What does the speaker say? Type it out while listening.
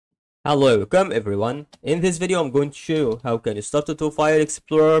Hello, welcome everyone. In this video, I'm going to show you how can you start to File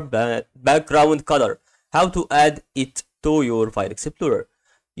Explorer background color. How to add it to your File Explorer.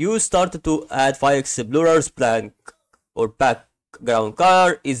 You start to add File Explorer's blank or background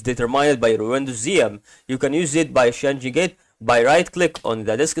color is determined by your Windows VM. You can use it by changing it by right click on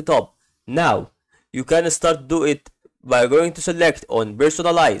the desktop. Now, you can start do it by going to select on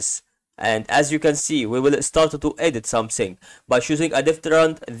personalize. And as you can see, we will start to edit something by choosing a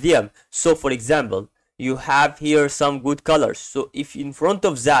different theme. So for example, you have here some good colors. So if in front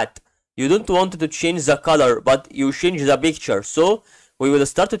of that you don't want to change the color but you change the picture, so we will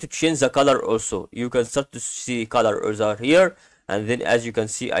start to change the color also. You can start to see colors are here, and then as you can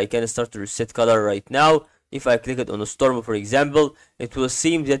see, I can start to reset color right now. If I click it on a storm, for example, it will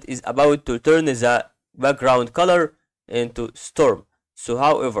seem that is about to turn the background color into storm. So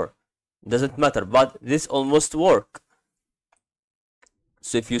however, doesn't matter, but this almost work.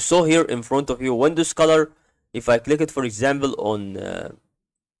 So if you saw here in front of you Windows color, if I click it for example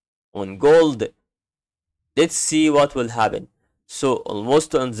on gold, let's see what will happen. So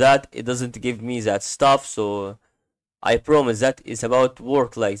almost on that, it doesn't give me that stuff, so I promise that is about to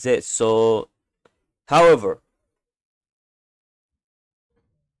work like this. So however,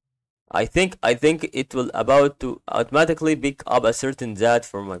 I think it will about to automatically pick up a certain that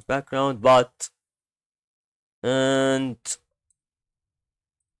for my background, but and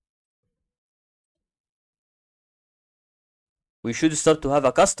we should start to have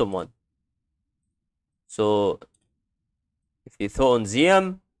a custom one. So if you throw on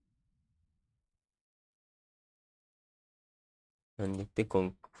ZM and you click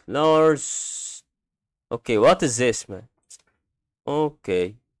on flowers, okay, what is this, man?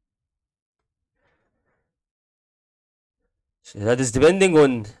 Okay. So that is depending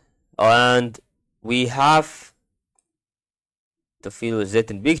on, and we have to fill with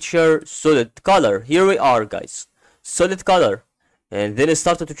it in picture, solid color. Here we are, guys, solid color, and then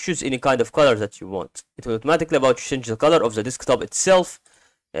start to choose any kind of color that you want. It will automatically about change the color of the desktop itself,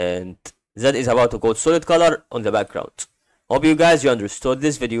 and that is about to go solid color on the background. Hope you guys understood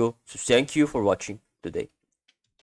this video, so thank you for watching today.